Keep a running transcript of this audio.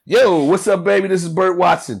Yo, what's up, baby? This is Bert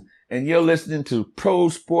Watson, and you're listening to Pro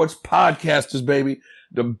Sports Podcasters, baby.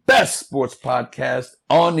 The best sports podcast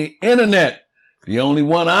on the internet. The only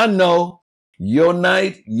one I know. Your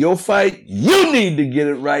night, your fight. You need to get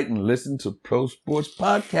it right and listen to Pro Sports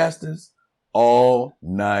Podcasters all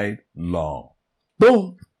night long.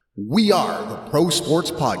 Boom. We are the Pro Sports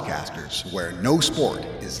Podcasters, where no sport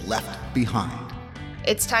is left behind.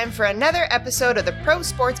 It's time for another episode of the Pro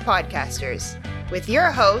Sports Podcasters with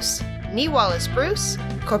your hosts, Nee Wallace Bruce,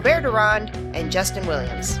 Colbert Durand, and Justin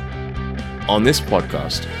Williams. On this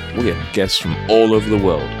podcast, we have guests from all over the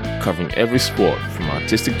world, covering every sport from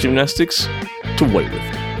artistic gymnastics to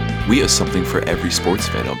weightlifting. We have something for every sports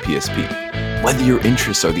fan on PSP. Whether your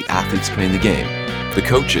interests are the athletes playing the game, the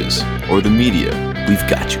coaches, or the media, we've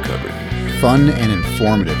got you covered. Fun and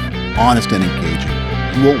informative, honest and engaging.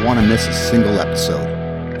 You won't want to miss a single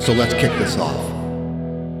episode. So let's kick this off.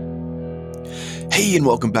 Hey, and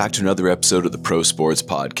welcome back to another episode of the Pro Sports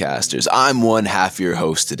Podcasters. I'm one half your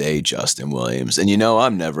host today, Justin Williams. And you know,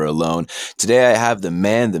 I'm never alone. Today I have the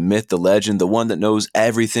man, the myth, the legend, the one that knows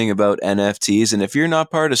everything about NFTs. And if you're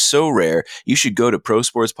not part of So Rare, you should go to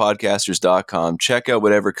prosportspodcasters.com, check out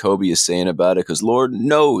whatever Kobe is saying about it, because Lord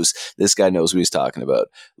knows this guy knows what he's talking about.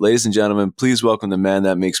 Ladies and gentlemen, please welcome the man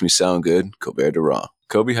that makes me sound good, Colbert Durand.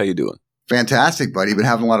 Kobe, how you doing? Fantastic, buddy. Been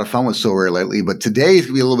having a lot of fun with So Rare lately, but today is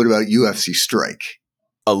going to be a little bit about UFC Strike.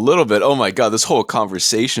 A little bit. Oh my God, this whole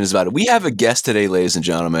conversation is about it. We have a guest today, ladies and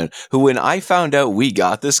gentlemen, who when I found out we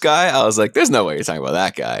got this guy, I was like, there's no way you're talking about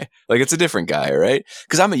that guy. Like, it's a different guy, right?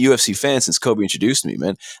 Because I'm a UFC fan since Kobe introduced me,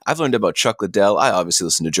 man. I've learned about Chuck Liddell. I obviously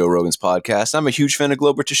listen to Joe Rogan's podcast. I'm a huge fan of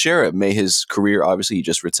Glover Teixeira. May his career, obviously, he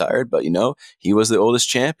just retired, but you know, he was the oldest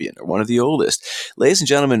champion, or one of the oldest. Ladies and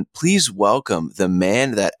gentlemen, please welcome the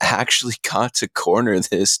man that actually got to corner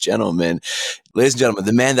this gentleman. Ladies and gentlemen,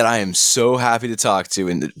 the man that I am so happy to talk to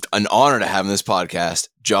and an honor to have in this podcast,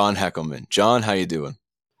 John Heckelman. John, how you doing?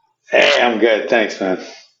 Hey, I'm good. Thanks, man.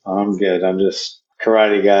 I'm good. I'm just a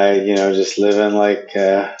karate guy, you know, just living like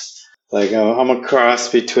I'm a cross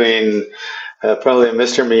between probably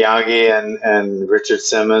Mr. Miyagi and Richard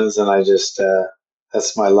Simmons, and I just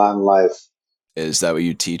that's my lot in life. Is that what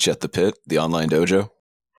you teach at the Pit, the online dojo?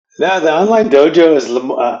 No, the online dojo is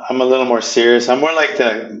I'm a little more serious. I'm more like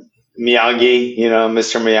the Miyagi, you know,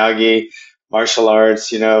 Mr. Miyagi, martial arts,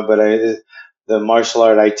 you know, but the martial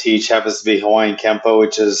art I teach happens to be Hawaiian Kempo,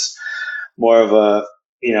 which is more of a,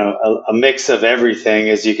 you know, a mix of everything,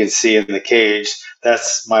 as you can see in the cage.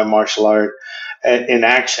 That's my martial art in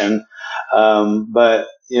action. But,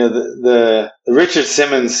 you know, the Richard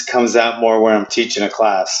Simmons comes out more when I'm teaching a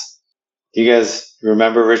class. Do you guys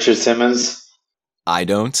remember Richard Simmons? I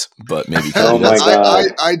don't, but maybe. Oh my God.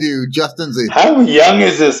 I do. Justin's How young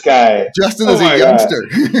is this guy? Justin is a youngster.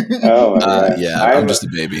 Oh my God. Yeah, I'm just a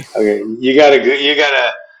baby. Okay, you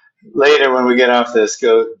gotta later when we get off this,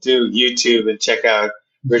 go do YouTube and check out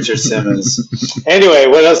Richard Simmons. Anyway,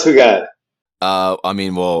 what else we got?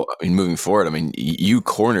 Moving forward, you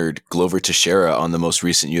cornered Glover Teixeira on the most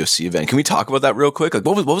recent UFC event. Can we talk about that real quick? Like,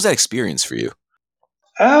 what was that experience for you?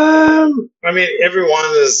 Every one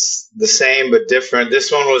is the same but different.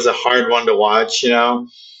 This one was a hard one to watch, you know.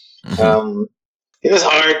 Mm-hmm. It was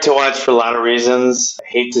hard to watch for a lot of reasons. I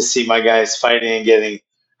hate to see my guys fighting and getting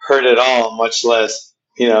hurt at all, much less,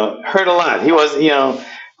 you know, hurt a lot. He was, you know,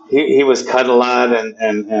 he was cut a lot,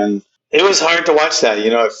 and it was hard to watch that.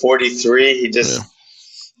 You know, at 43, he just,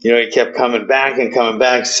 you know, he kept coming back and coming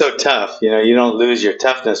back. So tough. You know, you don't lose your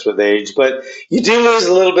toughness with age, but you do lose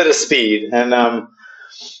a little bit of speed. And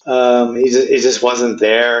he just wasn't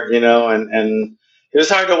there, you know, and it was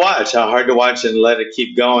hard to watch and let it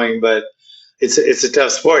keep going. But it's a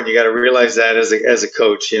tough sport. You got to realize that as a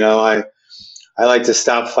coach, you know. I like to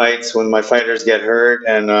stop fights when my fighters get hurt,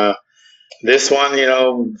 and this one, you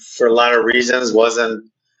know, for a lot of reasons, wasn't.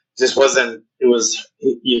 It was,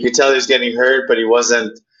 you could tell he was getting hurt, but he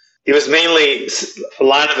wasn't. It was mainly, a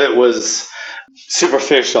lot of it was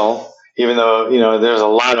superficial, even though, you know, there's a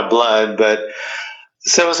lot of blood, but.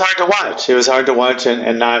 So it was hard to watch. It was hard to watch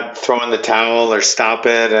and not throw in the towel or stop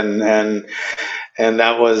it. And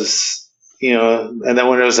that was, you know, and then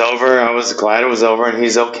when it was over, I was glad it was over and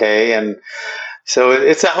he's okay. And so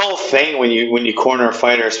it's a whole thing when you corner a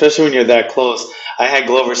fighter, especially when you're that close. I had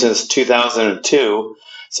Glover since 2002.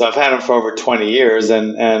 So I've had him for over 20 years.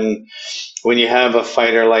 And when you have a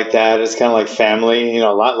fighter like that, it's kind of like family, you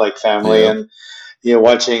know, a lot like family. Yeah. And, you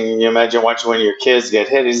imagine watching one of your kids get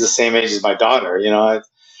hit. He's the same age as my daughter, you know.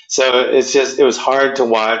 So it was hard to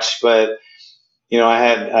watch, but you know, I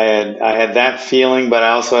had that feeling, but I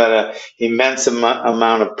also had an immense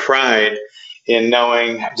amount of pride in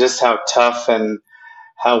knowing just how tough and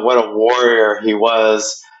what a warrior he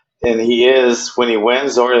was, and he is when he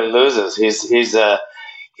wins or he loses. He's a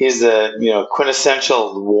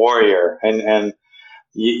quintessential warrior, and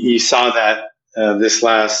you saw that this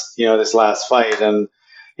last fight, and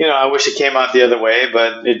I wish it came out the other way,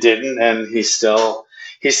 but it didn't, and he still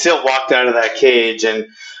walked out of that cage and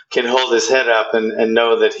can hold his head up and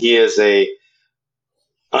know that he is a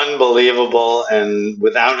unbelievable and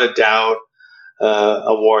without a doubt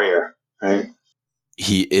a warrior, right?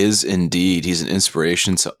 He is indeed. He's an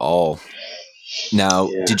inspiration to all. Now,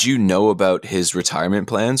 Did you know about his retirement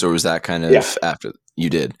plans, or was that kind of after you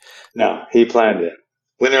did? No, he planned it.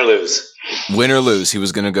 Win or lose. Win or lose, he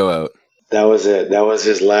was going to go out. That was it. That was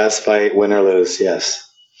his last fight, win or lose, yes.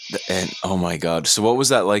 And oh my God. So what was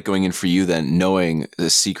that like going in for you then, knowing the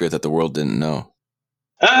secret that the world didn't know?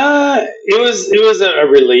 It was a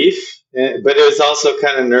relief, but it was also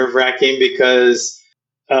kind of nerve-wracking because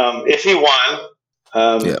if he won,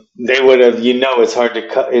 they would have.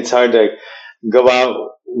 It's hard to go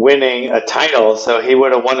out winning a title. So he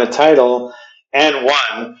would have won a title and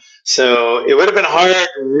won. So it would have been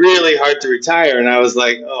really hard to retire. And I was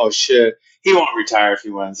like, oh shit, he won't retire if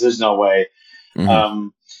he wins. There's no way. Mm-hmm.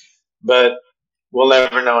 But we'll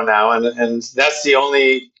never know now. And that's the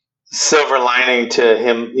only silver lining to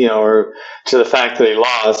him, or to the fact that he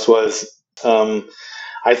lost was,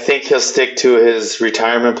 I think he'll stick to his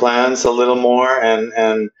retirement plans a little more.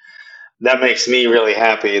 And that makes me really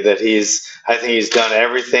happy that I think he's done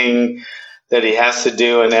everything that he has to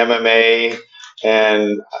do in MMA.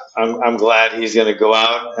 And I'm glad he's going to go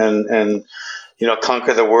out and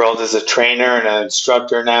conquer the world as a trainer and an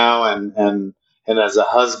instructor now, and as a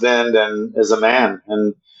husband and as a man.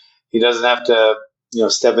 And he doesn't have to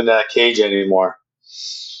step into that cage anymore.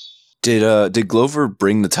 Did Glover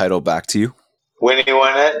bring the title back to you when he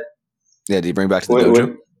won it? Yeah, did he bring it back to the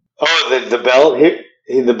dojo? The belt.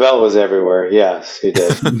 The belt was everywhere. Yes, he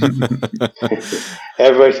did.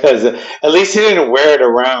 Everybody does it. At least he didn't wear it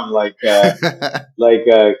around like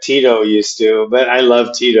Tito used to. But I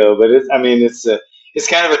love Tito. But it's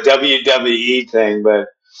kind of a WWE thing. But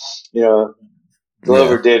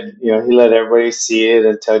Glover did. He let everybody see it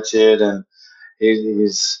and touch it, and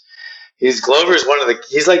he's Glover's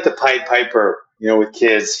he's like the Pied Piper. With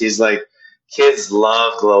kids, he's like kids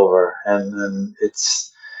love Glover, and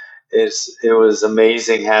it was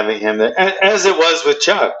amazing having him there, as it was with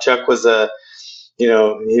Chuck. Chuck was he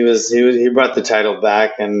brought the title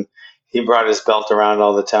back, and he brought his belt around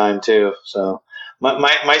all the time too. So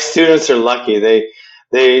my students are lucky. They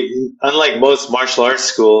unlike most martial arts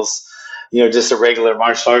schools, just a regular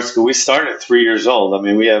martial arts school, we start at 3 years old. I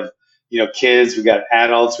mean, we have kids, we got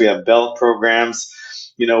adults, we have belt programs,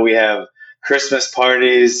 we have Christmas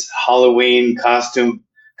parties, Halloween costume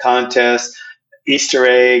contests, Easter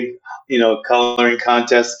egg, coloring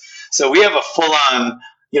contest. So we have a full-on,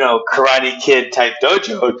 Karate Kid type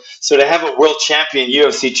dojo. So to have a world champion,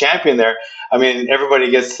 UFC champion there, I mean, everybody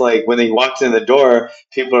gets like, when they walked in the door,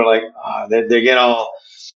 people are like, they get all,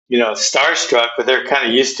 starstruck, but they're kind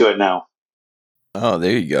of used to it now. Oh,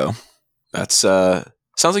 there you go. That's,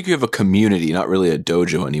 sounds like you have a community, not really a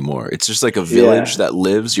dojo anymore. It's just like a village that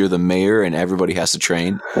lives. You're the mayor and everybody has to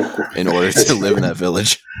train in order to live in that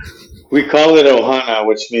village. We call it Ohana,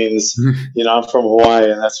 which means, I'm from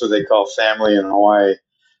Hawaii, and that's what they call family in Hawaii.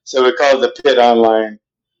 So we call it the Pit Online.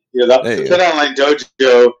 The Pit Online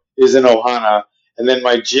dojo is in Ohana, and then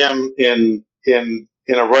my gym in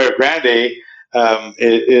Arroyo Grande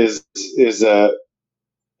is a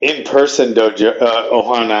in-person dojo,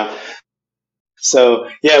 Ohana. So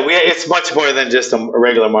it's much more than just a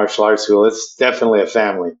regular martial arts school. It's definitely a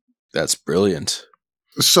family. That's brilliant.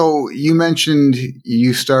 So you mentioned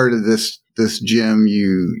you started this gym.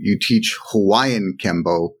 You teach Hawaiian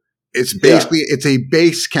Kempo. It's basically it's a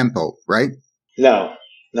base Kempo, right? No,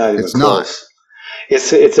 not even it's close. Not.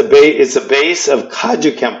 It's a base of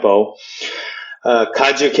Kaju Kempo.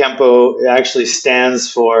 Kaju Kempo actually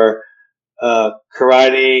stands for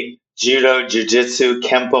karate, judo, jiu-jitsu,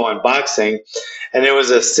 Kempo, and boxing, and it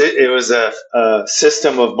was a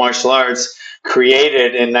system of martial arts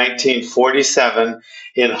created in 1947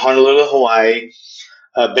 in Honolulu, Hawaii.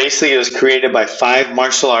 Basically, it was created by 5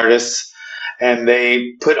 martial artists, and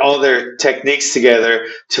they put all their techniques together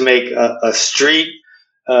to make a street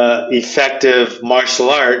effective martial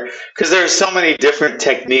art, because there are so many different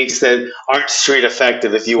techniques that aren't street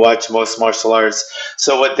effective if you watch most martial arts.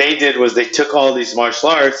 So what they did was they took all these martial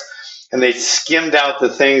arts and they skimmed out the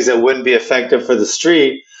things that wouldn't be effective for the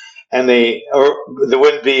street, and they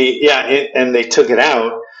took it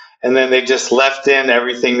out, and then they just left in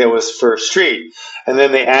everything that was for street, and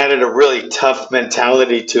then they added a really tough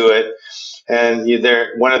mentality to it, And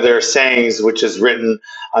one of their sayings, which is written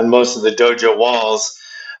on most of the dojo walls,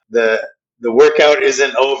 the workout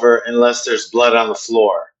isn't over unless there's blood on the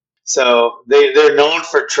floor. So they're known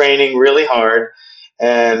for training really hard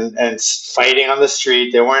and fighting on the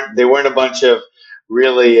street. They weren't a bunch of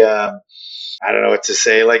really I don't know what to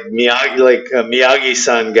say, like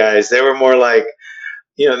Miyagi-san guys. They were more like,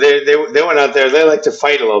 they went out there. They like to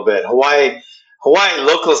fight a little bit. Hawaii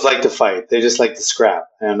locals like to fight. They just like to scrap.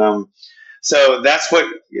 And so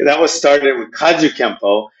that was started with Kaju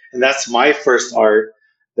Kempo, and that's my first art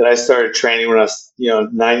that I started training when I was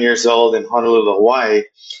 9 years old in Honolulu, Hawaii.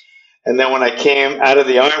 And then when I got out of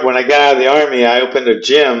the army, I opened a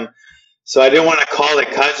gym. So I didn't want to call it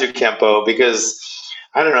Kaju Kempo because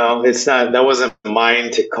I don't know, that wasn't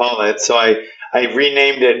mine to call it. So I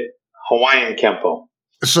renamed it Hawaiian Kempo.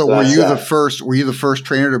 So were you the first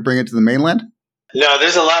trainer to bring it to the mainland? No,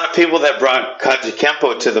 there's a lot of people that brought Kaju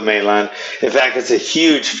Kempo to the mainland. In fact, it's a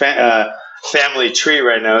huge family tree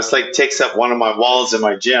right now. It's like takes up one of my walls in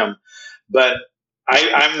my gym. But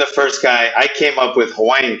I'm the first guy. I came up with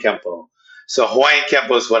Hawaiian Kempo. So Hawaiian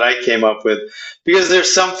Kempo is what I came up with because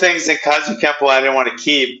there's some things in Kaju Kempo I didn't want to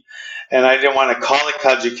keep, and I didn't want to call it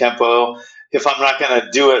Kaju Kempo if I'm not going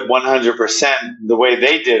to do it 100% the way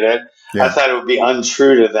they did it. Yeah. I thought it would be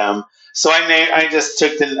untrue to them. So I just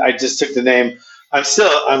took the name. I'm still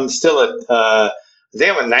I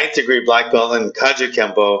think I'm a 9th degree black belt in Kaju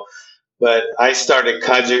Kempo, but I started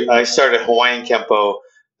Hawaiian Kempo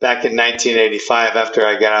back in 1985 after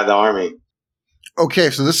I got out of the army. Okay,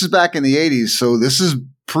 so this is back in the 80s. So this is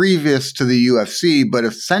previous to the UFC, but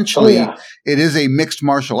essentially It is a mixed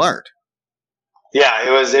martial art. Yeah,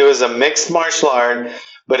 it was a mixed martial art,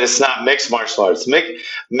 but it's not mixed martial arts. It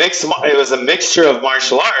was a mixture of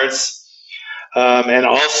martial arts and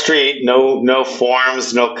all street, no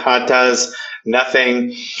forms, no katas,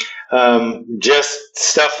 nothing, just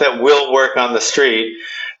stuff that will work on the street.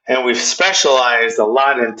 And we've specialized a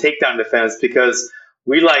lot in takedown defense because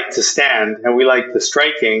we like to stand and we like the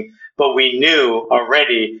striking, but we knew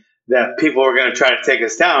already that people were going to try to take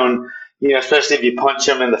us down. Especially if you punch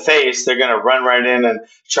them in the face, they're going to run right in and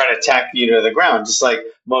try to attack you to the ground, just like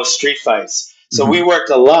most street fights. So we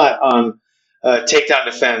worked a lot on takedown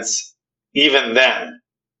defense even then,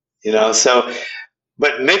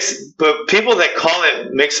 but people that call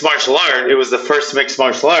it mixed martial art, it was the first mixed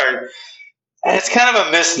martial art. And it's kind of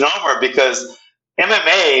a misnomer because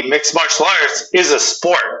MMA, mixed martial arts, is a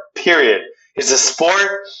sport, period. It's a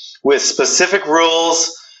sport with specific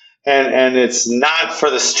rules, and it's not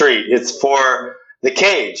for the street. It's for the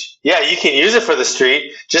cage. Yeah, you can use it for the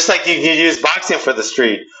street, just like you can use boxing for the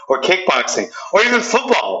street, or kickboxing, or even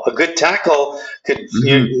football. A good tackle could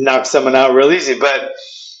knock someone out real easy. But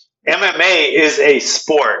MMA is a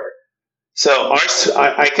sport. So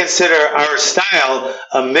I consider our style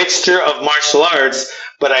a mixture of martial arts,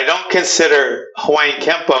 but I don't consider Hawaiian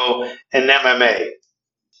Kempo an MMA,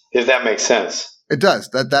 if that makes sense. It does.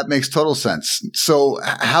 That makes total sense. So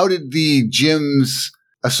how did the gym's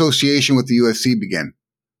association with the UFC begin?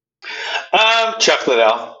 Chuck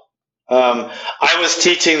Liddell. I was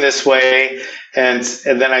teaching this way, and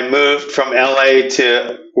then I moved from LA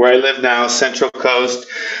to where I live now, Central Coast,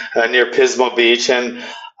 near Pismo Beach, and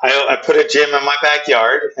I put a gym in my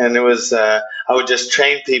backyard, and it was I would just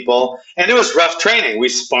train people, and it was rough training. We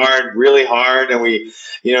sparred really hard, and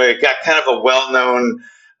it got kind of a well-known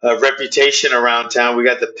reputation around town. We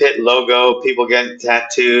got the Pit logo, people getting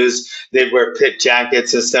tattoos, they'd wear Pit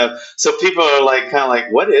jackets and stuff. So people are kind of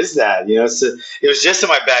like, what is that? So it was just in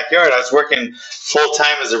my backyard. I was working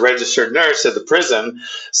full-time as a registered nurse at the prison.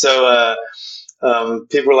 So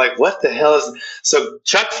people were like, what the hell is... So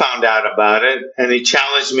Chuck found out about it, and he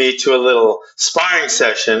challenged me to a little sparring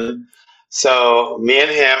session. So me and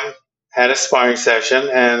him had a sparring session,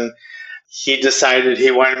 and he decided he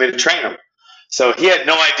wanted me to train him. So he had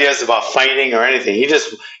no ideas about fighting or anything. He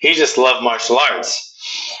just loved martial arts.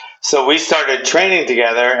 So we started training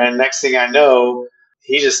together, and next thing I know,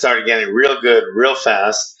 he just started getting real good real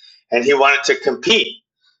fast, and he wanted to compete.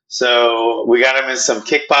 So we got him in some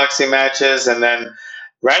kickboxing matches, and then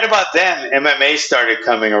right about then, MMA started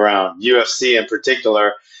coming around, UFC in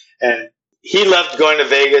particular, and he loved going to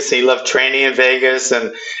Vegas. He loved training in Vegas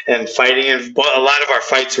and fighting. And a lot of our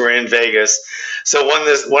fights were in Vegas. So one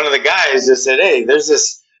of the guys just said, hey, there's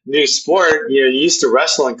this new sport. You used to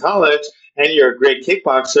wrestle in college, and you're a great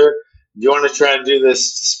kickboxer. Do you want to try to do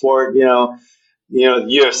this sport, UFC?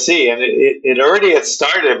 And it already had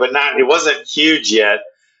started, but it wasn't huge yet.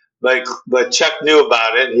 But Chuck knew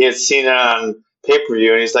about it. He had seen it on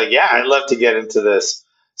pay-per-view, and he's like, yeah, I'd love to get into this.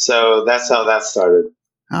 So that's how that started.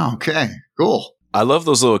 Oh, okay, cool. I love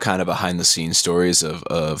those little kind of behind the scenes stories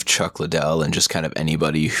of Chuck Liddell and just kind of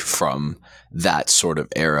anybody from that sort of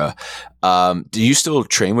era. Do you still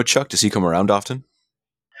train with Chuck? Does he come around often?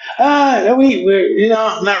 No, we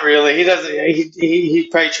not really. He doesn't. He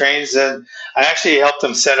probably trains, and I actually helped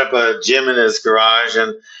him set up a gym in his garage,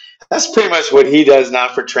 and that's pretty much what he does now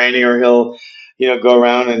for training. Or he'll, go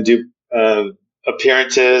around and do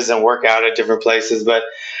appearances and work out at different places. But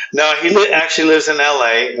no, he actually lives in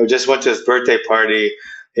L.A. I just went to his birthday party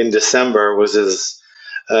in December. Was his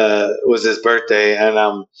birthday,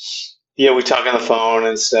 and we talk on the phone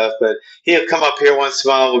and stuff. But he'll come up here once in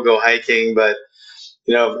a while. We'll go hiking, but.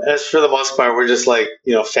 As for the most part, we're just like,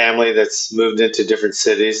 family that's moved into different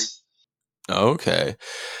cities. Okay.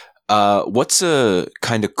 What's a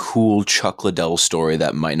kind of cool Chuck Liddell story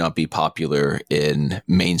that might not be popular in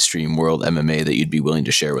mainstream world MMA that you'd be willing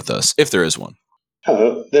to share with us, if there is one?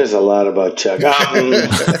 Oh, there's a lot about Chuck.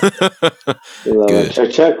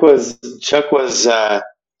 Good. Chuck was a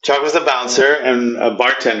bouncer and a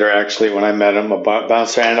bartender, actually, when I met him, a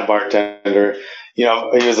bouncer and a bartender. He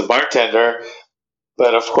was a bartender.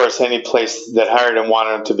 But of course, any place that hired him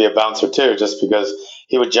wanted him to be a bouncer too, just because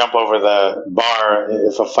he would jump over the bar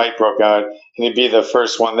if a fight broke out, and he'd be the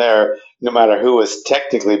first one there, no matter who was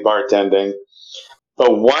technically bartending.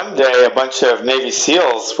 But one day, a bunch of Navy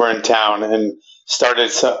SEALs were in town and started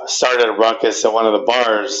a ruckus at one of the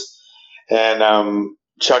bars, and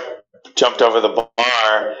Chuck jumped over the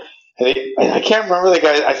bar, and I can't remember the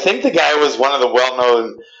guy. I think the guy was one of the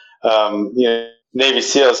well-known, Navy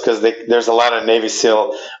SEALs, because there's a lot of Navy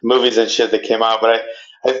SEAL movies and shit that came out. But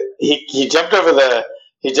he jumped over the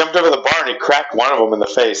bar and he cracked one of them in the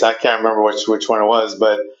face. I can't remember which one it was,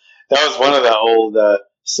 but that was one of the old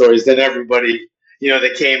stories. Then everybody,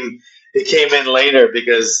 they came in later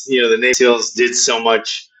because the Navy SEALs did so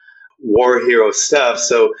much war hero stuff.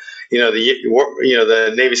 So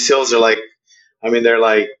the Navy SEALs are like, they're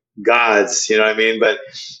like gods. You know what I mean? But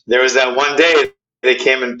there was that one day. They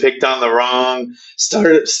came and picked on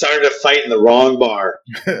started a fight in the wrong bar.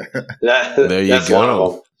 There you that's go. One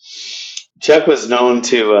of them. Chuck was known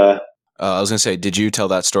to. I was going to say, did you tell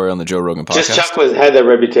that story on the Joe Rogan podcast? Just Chuck had that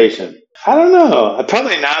reputation. I don't know.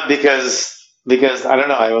 Probably not because I don't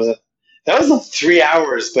know. That was like 3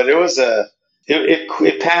 hours, but it was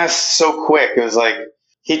it passed so quick. It was like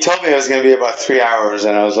he told me it was going to be about 3 hours,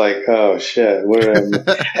 and I was like, oh shit.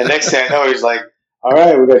 And next thing I know, he's like. All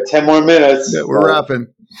right, we got 10 more minutes. Yeah, we're wrapping.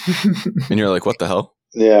 And you're like, what the hell?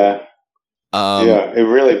 Yeah. It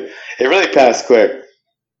really passed quick.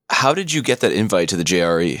 How did you get that invite to the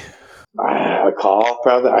JRE? A call,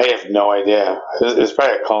 probably. I have no idea. It was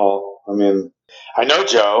probably a call. I know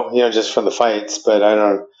Joe, just from the fights, but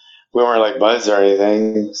we weren't like buds or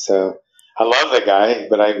anything. So I love the guy,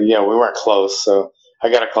 but we weren't close. So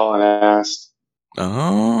I got a call and asked.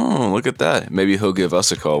 Oh, look at that. Maybe he'll give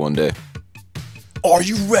us a call one day. Are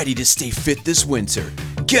you ready to stay fit this winter?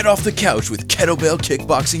 Get off the couch with Kettlebell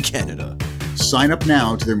Kickboxing Canada. Sign up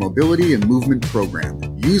now to their mobility and movement program.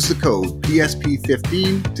 Use the code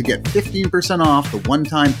PSP15 to get 15% off the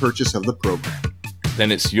one-time purchase of the program.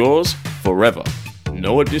 Then it's yours forever.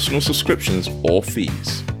 No additional subscriptions or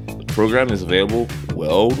fees. The program is available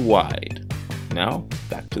worldwide. Now,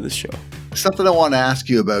 back to the show. Something I want to ask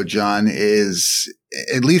you about, John, is,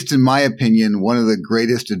 at least in my opinion, one of the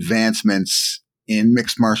greatest advancements in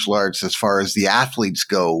mixed martial arts as far as the athletes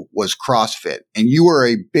go was CrossFit. And you were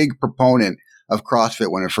a big proponent of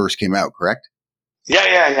CrossFit when it first came out, correct?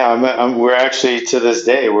 Yeah. We're actually, to this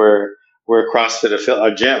day, we're a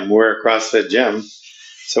CrossFit gym. We're a CrossFit gym.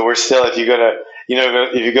 So we're still, if you go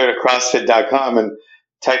to CrossFit.com and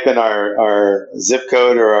type in our zip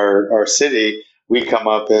code or our city, we come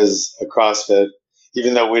up as a CrossFit,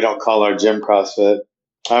 even though we don't call our gym CrossFit.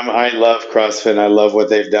 I love CrossFit and I love what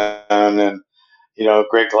they've done. And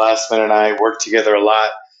Greg Glassman and I worked together a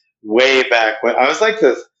lot way back when I was like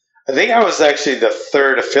I think I was actually the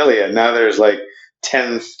third affiliate. Now there's like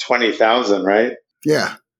 10, 20,000, right?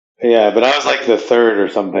 Yeah. Yeah, but I was like the third or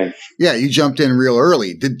something. Yeah, you jumped in real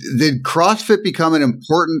early. Did CrossFit become an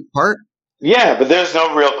important part? Yeah, but there's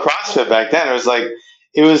no real CrossFit back then. It was like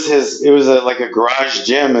like a garage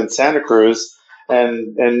gym in Santa Cruz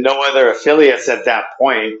and no other affiliates at that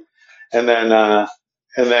point. And then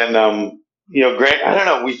Greg, I don't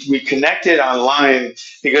know, we connected online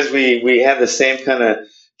because we had the same kind of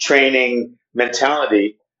training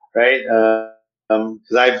mentality, right?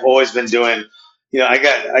 Because I've always been doing, I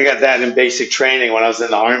got that in basic training when I was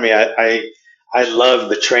in the Army. I love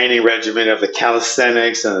the training regimen of the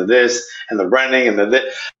calisthenics and the this and the running and the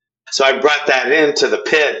this. So I brought that into the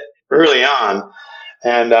pit early on.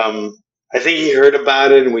 And I think he heard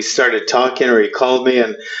about it and we started talking, or he called me,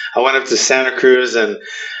 and I went up to Santa Cruz, and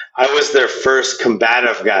I was their first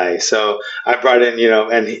combative guy. So I brought in,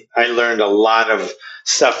 I learned a lot of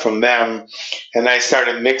stuff from them, and I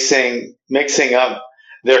started mixing up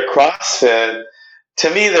their CrossFit. To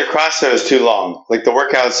me, their CrossFit is too long. Like, the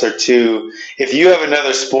workouts are too. If you have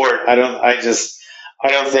another sport, I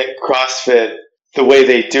don't think CrossFit, the way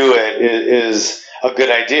they do it, is a good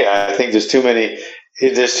idea. I think there's too many.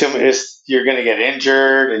 You're going to get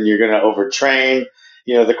injured and you're going to overtrain.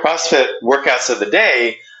 The CrossFit workouts of the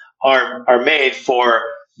day are made for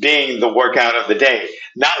being the workout of the day,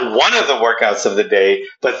 not one of the workouts of the day,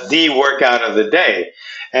 but the workout of the day.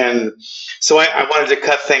 And so I wanted to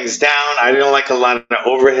cut things down. I didn't like a lot of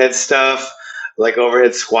overhead stuff, like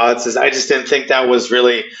overhead squats. I just didn't think that was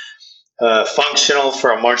really functional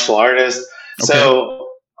for a martial artist. Okay. So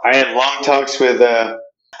I had long talks with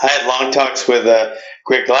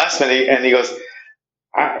Greg Glassman, and he goes,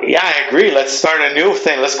 "Yeah, I agree. Let's start a new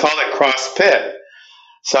thing. Let's call it CrossFit."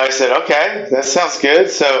 So I said, "Okay, that sounds good."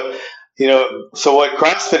 So, so what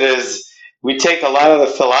CrossFit is, we take a lot of the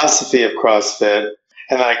philosophy of CrossFit,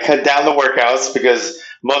 and then I cut down the workouts, because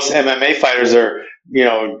most MMA fighters are,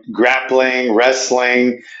 grappling,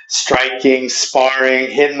 wrestling, striking,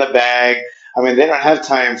 sparring, hitting the bag. I mean, they don't have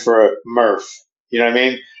time for a Murph. You know what I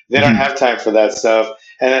mean? They don't have time for that stuff,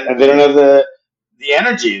 and they don't have the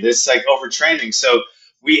energy. This like overtraining. So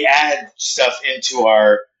we add stuff into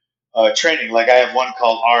our training. Like, I have one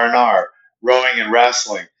called R&R, rowing and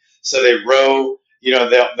wrestling. So they row.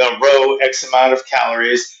 They'll row X amount of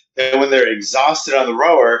calories. Then when they're exhausted on the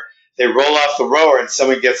rower, they roll off the rower, and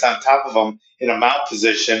someone gets on top of them in a mount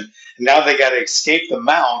position. And now they got to escape the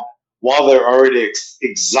mount while they're already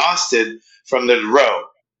exhausted from the row.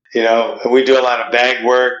 And we do a lot of bag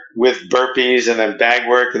work with burpees, and then bag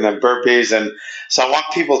work, and then burpees. And so I want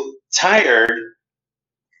people tired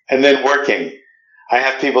and then working. I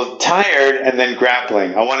have people tired and then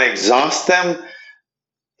grappling. I want to exhaust them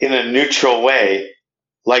in a neutral way,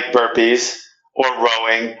 like burpees or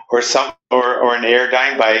rowing or an air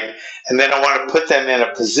dying bike. And then I want to put them in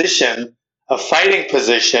a fighting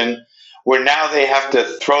position, where now they have to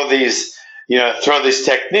throw these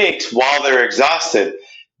techniques while they're exhausted.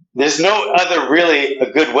 There's no other really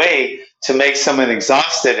a good way to make someone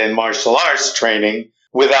exhausted in martial arts training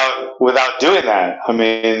without doing that. I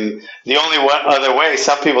mean, the only other way,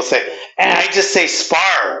 some people say, I just say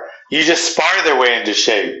spar. You just spar their way into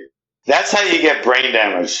shape. That's how you get brain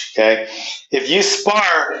damage. Okay, if you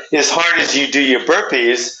spar as hard as you do your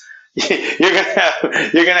burpees, you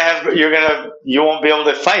won't be able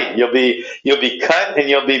to fight. You'll be cut and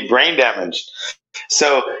you'll be brain damaged.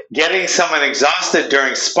 So getting someone exhausted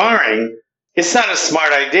during sparring, it's not a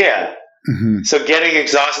smart idea. Mm-hmm. So getting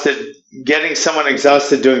someone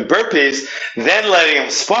exhausted doing burpees, then letting them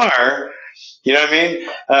spar, you know what I mean?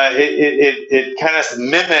 It kind of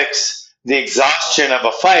mimics the exhaustion of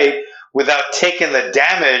a fight without taking the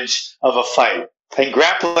damage of a fight. And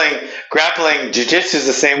grappling jiu-jitsu is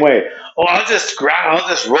the same way. Oh, I'll just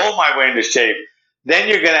roll my way into shape. Then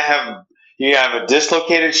you're going to have a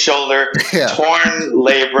dislocated shoulder, torn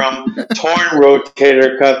labrum, torn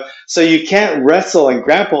rotator cuff. So you can't wrestle and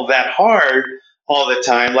grapple that hard all the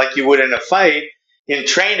time like you would in a fight in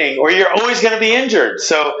training, or you're always going to be injured.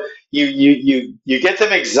 So you get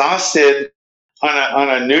them exhausted on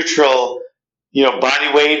a neutral,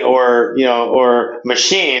 body weight or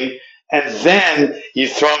machine, and then you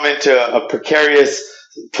throw them into a precarious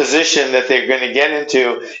position that they're going to get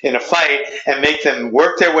into in a fight and make them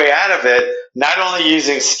work their way out of it, not only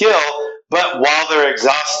using skill, but while they're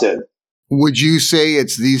exhausted. Would you say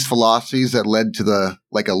it's these philosophies that led to a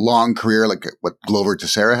long career, like what Glover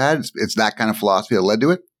Teixeira had? It's that kind of philosophy that led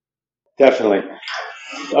to it? Definitely.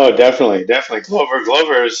 Oh, definitely. Glover and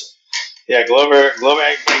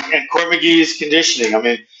Court McGee's conditioning. I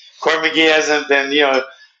mean, Court McGee hasn't been,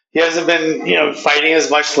 he hasn't been, fighting as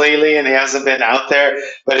much lately, and he hasn't been out there.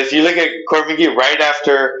 But if you look at Court McGee right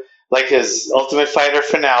after, like, his Ultimate Fighter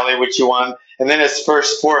finale, which he won, and then his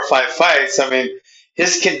first 4 or 5 fights, I mean,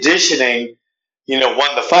 his conditioning,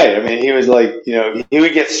 won the fight. I mean, he was like, he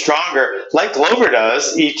would get stronger, like Glover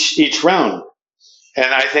does, each round.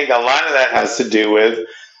 And I think a lot of that has to do with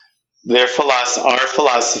our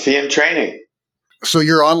philosophy and training. So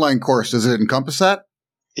your online course, does it encompass that?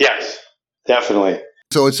 Yes, definitely.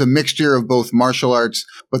 So it's a mixture of both martial arts,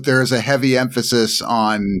 but there is a heavy emphasis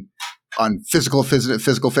on physical fitness,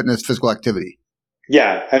 physical activity.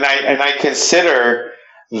 Yeah, and I consider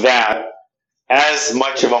that as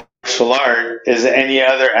much of a martial art as any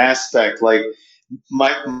other aspect. Like,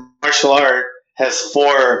 my martial art has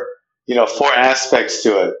four aspects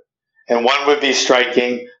to it, and one would be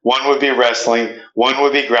striking, one would be wrestling, one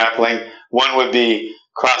would be grappling, one would be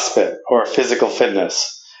CrossFit or physical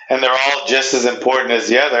fitness. And they're all just as important as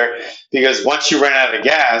the other, because once you run out of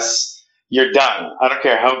gas, you're done. I don't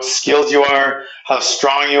care how skilled you are, how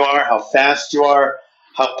strong you are, how fast you are,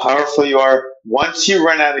 how powerful you are. Once you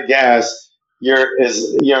run out of gas, you're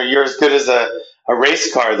as good as a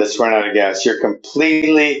race car that's run out of gas. You're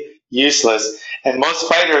completely useless. And most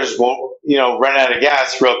fighters won't, run out of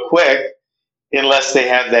gas real quick unless they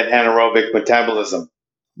have that anaerobic metabolism.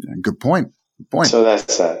 Yeah, good point. So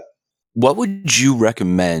that's that. What would you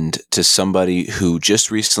recommend to somebody who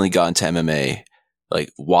just recently got into MMA,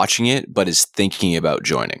 like watching it, but is thinking about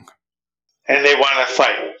joining? And they want to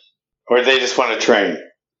fight, or they just want to train?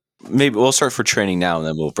 Maybe we'll start for training now, and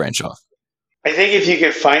then we'll branch off. I think if you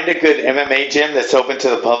could find a good MMA gym that's open to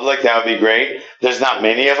the public, that would be great. There's not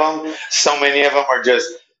many of them. So many of them are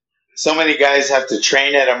just, so many guys have to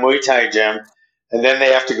train at a Muay Thai gym, and then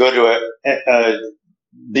they have to go to a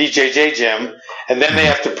BJJ gym, and then they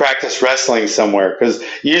have to practice wrestling somewhere, because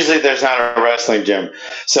usually there's not a wrestling gym.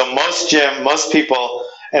 So most people,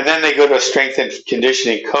 and then they go to a strength and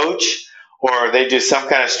conditioning coach, or they do some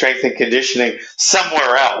kind of strength and conditioning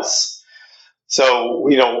somewhere else. So,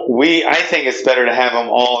 I think it's better to have them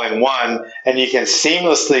all in one, and you can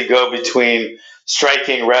seamlessly go between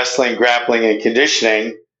striking, wrestling, grappling, and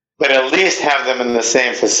conditioning, but at least have them in the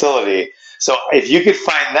same facility. So if you could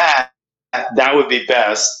find that would be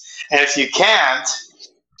best. And if you can't,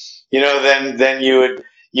 then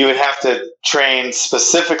you would have to train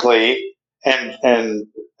specifically and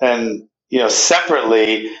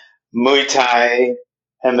separately Muay Thai,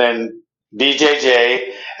 and then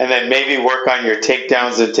BJJ, and then maybe work on your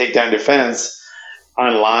takedowns and takedown defense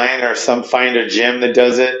online, or find a gym that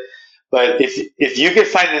does it. But if you could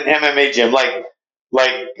find an MMA gym like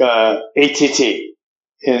ATT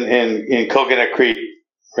in Coconut Creek,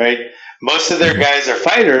 right? Most of their guys are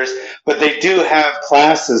fighters, but they do have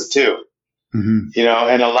classes too. Mm-hmm.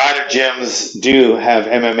 And a lot of gyms do have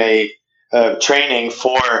MMA training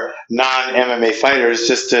for non-MMA fighters,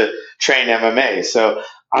 just to train MMA. So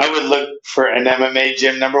I would look for an MMA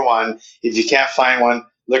gym, number one. If you can't find one,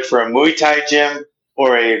 look for a Muay Thai gym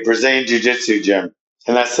or a Brazilian Jiu-Jitsu gym.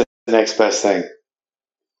 And that's the next best thing,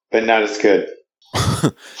 but not as good.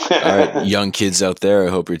 All right, young kids out there, I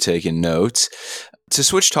hope you're taking notes. To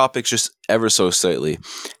switch topics just ever so slightly,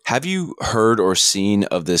 have you heard or seen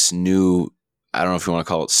of this new, I don't know if you want to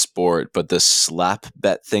call it sport, but the slap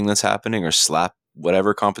bet thing that's happening, or slap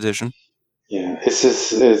whatever competition? Yeah, it's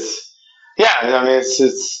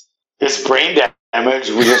brain damage.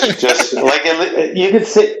 We just like, you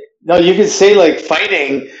could say like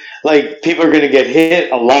fighting, like people are going to get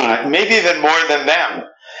hit a lot, maybe even more than them.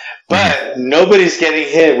 But nobody's getting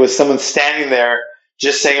hit with someone standing there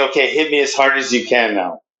just saying, okay, hit me as hard as you can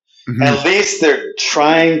now. Mm-hmm. At least they're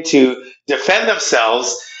trying to defend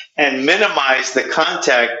themselves and minimize the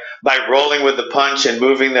contact by rolling with the punch and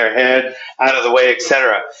moving their head out of the way,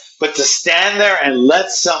 etc. But to stand there and let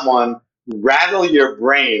someone rattle your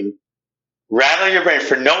brain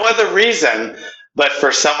for no other reason but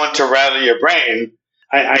for someone to rattle your brain,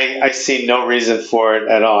 I see no reason for it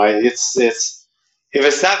at all. It's if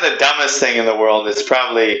it's not the dumbest thing in the world, it's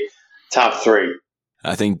probably top 3.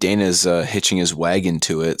 I think Dana's hitching his wagon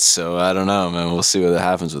to it, so I don't know, man. We'll see what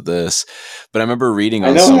happens with this. But I remember reading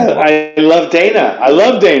on I love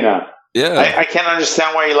Dana. Yeah. I can't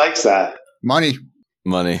understand why he likes that. Money.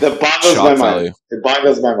 That boggles my mind. It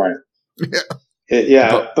boggles my mind.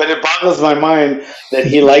 But it boggles my mind that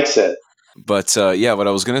he likes it. But what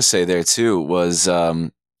I was going to say there too was I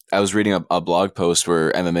was reading a blog post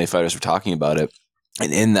where MMA fighters were talking about it.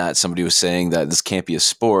 And in that, somebody was saying that this can't be a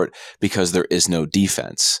sport because there is no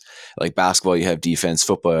defense. Like basketball, you have defense,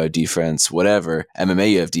 football, you have defense, whatever.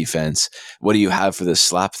 MMA, you have defense. What do you have for this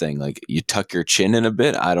slap thing? Like you tuck your chin in a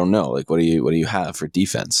bit? I don't know. Like what do you have for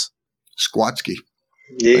defense? Squatski.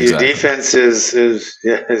 Yeah, exactly. Your defense is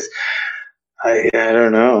I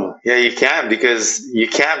don't know. Yeah, you can't, because you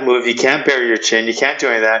can't move, you can't bury your chin, you can't do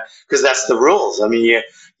any of that, because that's the rules. I mean, you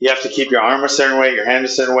have to keep your arm a certain way, your hand a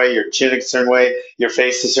certain way, your chin a certain way, your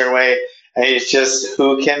face a certain way, and it's just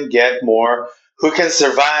who can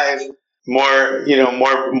survive more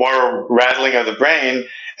rattling of the brain,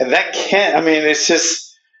 and that can't. I mean, it's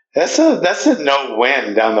just that's a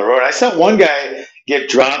no-win down the road. I saw one guy get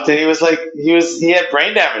dropped, and he had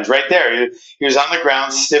brain damage right there. He was on the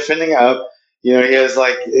ground stiffening up. He was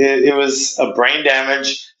like, it was a brain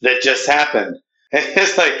damage that just happened.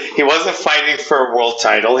 It's like he wasn't fighting for a world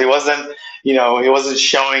title. He wasn't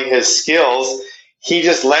showing his skills. He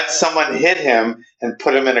just let someone hit him and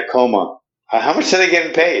put him in a coma. How much are they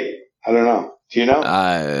getting paid? I don't know. Do you know?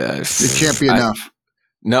 It can't be enough.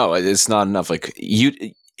 No, it's not enough. Like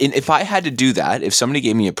if I had to do that, if somebody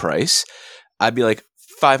gave me a price, I'd be like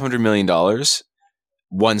 $500 million,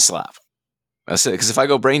 one slap. That's it. Because if I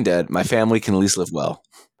go brain dead, my family can at least live well.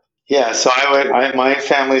 Yeah, so my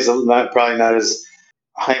family's probably not as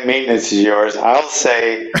high maintenance as yours. I'll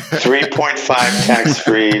say 3.5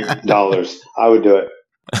 tax-free dollars. I would do it.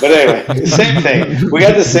 But anyway, same thing. We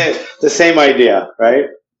got the same idea, right?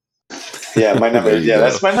 Yeah, my number. Yeah,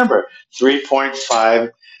 that's my number.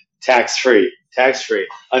 3.5 tax-free,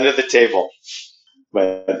 under the table.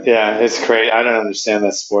 But yeah, it's crazy. I don't understand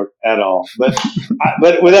that sport at all. But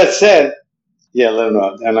with that said, yeah, let him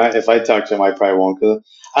know. And if I talk to him, I probably won't, because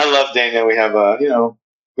I love Dana. We have a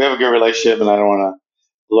good relationship, and I don't want to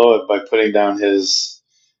blow it by putting down his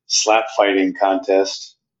slap fighting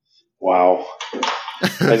contest. Wow,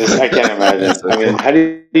 I can't imagine. I mean, how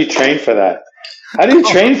do you train for that? How do you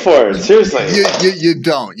train for it? Seriously, you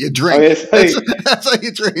don't. You drink. I mean, that's how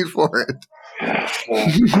you train for it.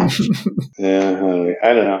 Yeah,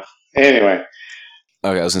 I don't know. Anyway.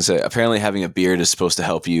 Okay, I was going to say, apparently having a beard is supposed to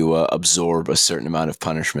help you absorb a certain amount of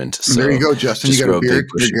punishment. So there you go, Justin. You got a beard.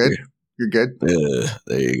 You're good. You're good.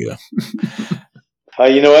 There you go.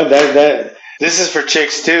 You know what? That this is for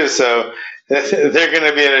chicks too, so they're going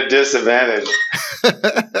to be at a disadvantage.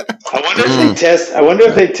 I wonder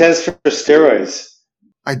if they test for steroids.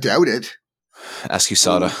 I doubt it. Ask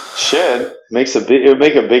USADA. Should it would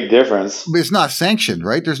make a big difference. But it's not sanctioned,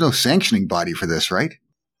 right? There's no sanctioning body for this, right?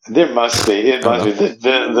 There must be. It must be.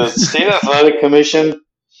 The State Athletic Commission.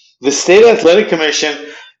 The State Athletic Commission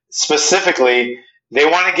specifically, they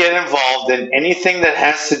want to get involved in anything that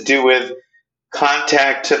has to do with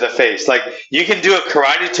contact to the face. Like, you can do a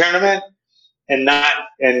karate tournament and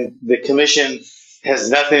the commission has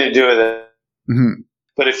nothing to do with it. Mm-hmm.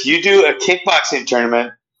 But if you do a kickboxing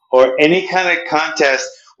tournament or any kind of contest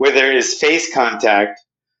where there is face contact,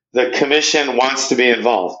 the commission wants to be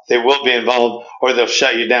involved. They will be involved, or they'll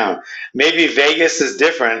shut you down. Maybe Vegas is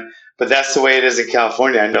different, but that's the way it is in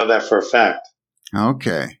California. I know that for a fact.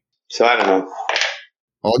 Okay. So I don't know.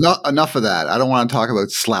 Well, enough of that. I don't want to talk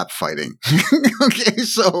about slap fighting. Okay,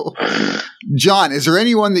 so, John, is there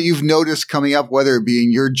anyone that you've noticed coming up, whether it be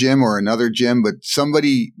in your gym or another gym, but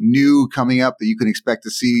somebody new coming up that you can expect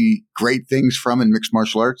to see great things from in mixed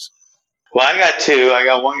martial arts? Well, I got two. I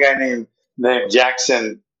got one guy named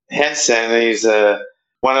Jackson Henson. He's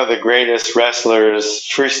one of the greatest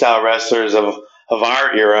freestyle wrestlers of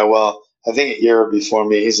our era. Well, I think a year before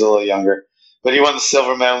me. He's a little younger. But he won the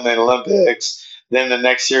silver medal in the Olympics. Then the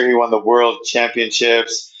next year he won the world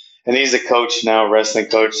championships. And he's a coach now, wrestling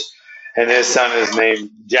coach. And his son is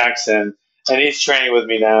named Jackson. And he's training with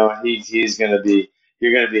me now. He's going to be,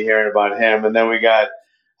 you're going to be hearing about him. And then I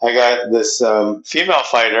got this female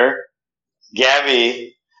fighter,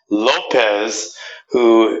 Gabby Lopez,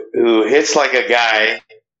 who hits like a guy,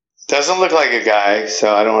 doesn't look like a guy,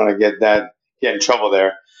 so I don't want to get in trouble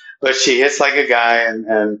there. But she hits like a guy,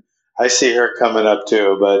 and I see her coming up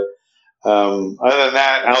too. But other than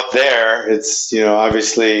that, out there, it's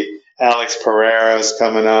obviously Alex Pereira's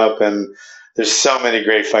coming up, and there's so many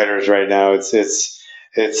great fighters right now. It's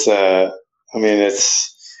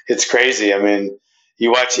crazy. I mean,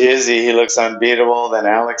 you watch Izzy, he looks unbeatable. Then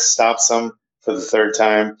Alex stops him for the third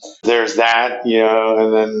time. There's that,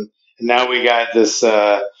 and then now we got this,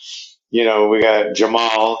 we got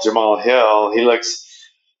Jamal Hill. He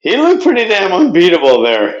looked pretty damn unbeatable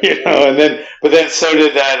there, but then so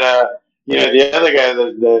did that, the other guy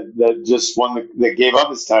that just won, that gave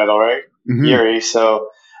up his title, right? Mm-hmm. Yuri. So,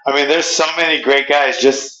 I mean, there's so many great guys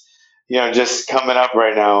just coming up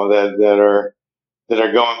right now that are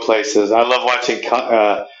going places. I love watching,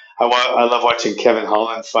 I love watching Kevin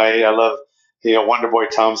Holland fight. I love,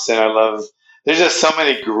 Wonderboy Thompson. There's just so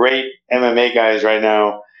many great MMA guys right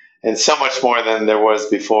now, and so much more than there was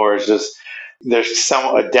before. It's just, they're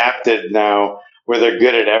so adapted now where they're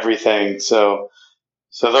good at everything. So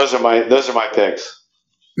those are my picks.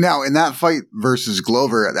 Now, in that fight versus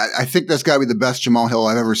Glover, I think that's got to be the best Jamal Hill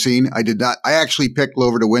I've ever seen. I actually picked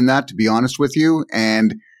Glover to win that, to be honest with you.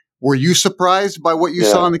 And were you surprised by what you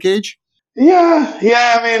saw in the cage? Yeah.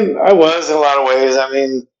 I mean, I was in a lot of ways. I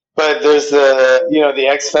mean, but there's the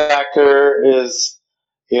X factor is,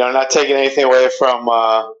 not taking anything away from,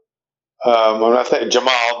 I'm not saying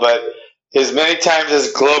Jamal, but as many times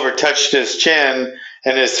as Glover touched his chin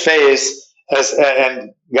and his face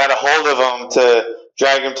and got a hold of him to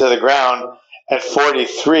drag him to the ground at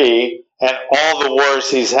 43, and all the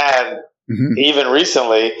wars he's had, even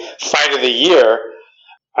recently, fight of the year,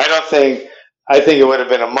 I think it would have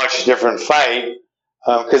been a much different fight,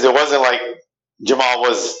 because it wasn't like Jamal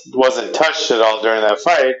wasn't touched at all during that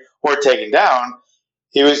fight or taken down.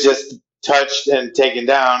 He was just touched and taken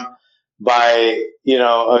down by,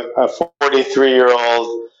 a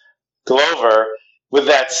 43-year-old Glover. With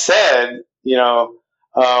that said,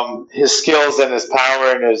 his skills and his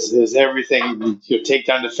power and his everything,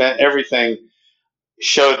 takedown defense, everything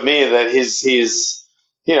showed me that he's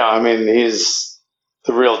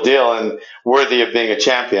the real deal and worthy of being a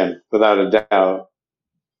champion without a doubt.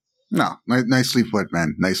 No, nicely put,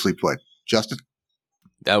 man. Nicely put. Justin?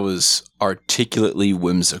 That was articulately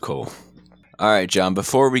whimsical. All right, John,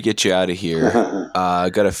 before we get you out of here, I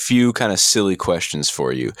got a few kind of silly questions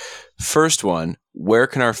for you. First one, where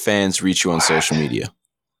can our fans reach you on social media?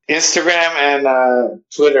 Instagram and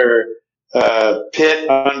Twitter,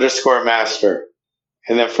 Pit_Master.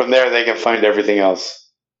 And then from there, they can find everything else.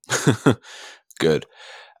 Good.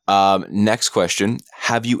 Next question.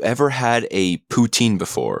 Have you ever had a poutine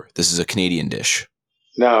before? This is a Canadian dish.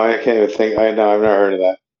 No, I can't even think. I've never heard of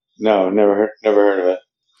that. No, never heard of it.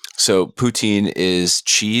 So poutine is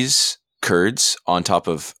cheese curds on top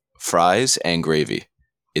of fries and gravy.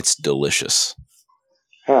 It's delicious.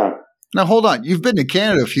 Huh. Now, hold on. You've been to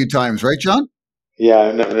Canada a few times, right, John? Yeah,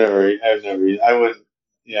 I've never eaten. I've never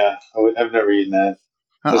eaten that.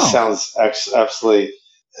 Oh. It sounds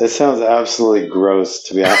absolutely gross,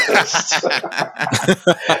 to be honest.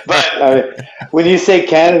 But when you say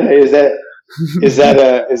Canada, is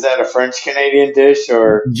that a French Canadian dish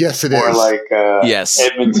or yes, it more is. like yes,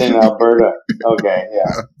 Edmonton, Alberta? Okay,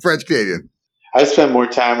 yeah, French Canadian. I spent more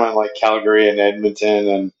time on like Calgary and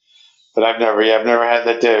Edmonton, but I've never had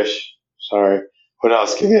that dish. Sorry. What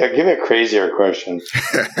else? Give me a crazier question.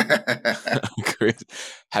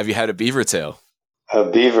 Have you had a beaver tail? A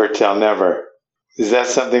beaver tail, never. Is that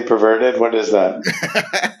something perverted? What is that?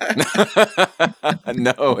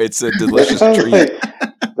 No, it's a delicious treat.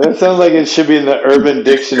 That sounds like it should be in the Urban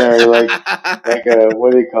Dictionary, like a,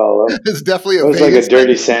 what do you call it? It's definitely It was like a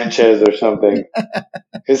Dirty Sanchez or something.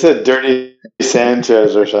 It's a Dirty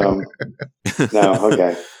Sanchez or something. No,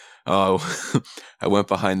 okay. Oh, I went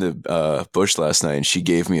behind the bush last night and she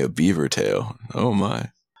gave me a beaver tail. Oh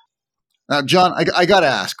my. Now, John, I got to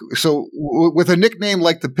ask. So with a nickname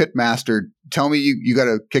like the Pitmaster, tell me you got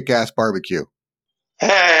a kick-ass barbecue.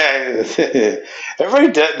 Hey,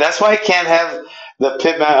 everybody does. That's why I can't have the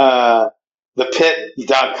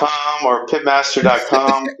pit.com or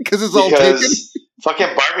pitmaster.com because it's all taken.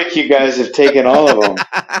 Fucking barbecue guys have taken all of them.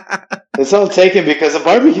 It's all taken because of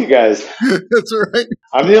barbecue guys. That's right.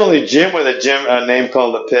 I'm the only gym with a name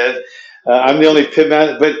called the Pit. I'm the only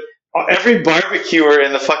Pitmaster, but every barbecuer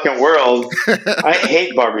in the fucking world, I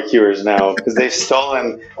hate barbecuers now because they've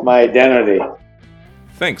stolen my identity.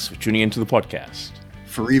 Thanks for tuning into the podcast.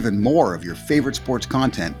 For even more of your favorite sports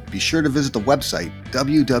content, be sure to visit the website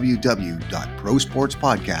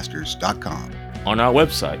www.prosportspodcasters.com. On our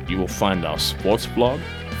website, you will find our sports blog,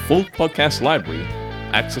 full podcast library,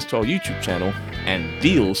 access to our YouTube channel, and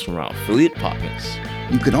deals from our affiliate partners.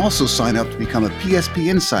 You can also sign up to become a PSP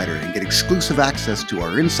Insider and get exclusive access to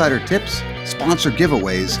our insider tips, sponsor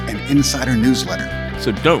giveaways, and insider newsletter.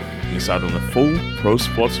 So don't miss out on the full Pro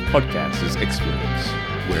Sports Podcasters experience.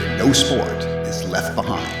 Where no sport is left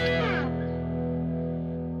behind.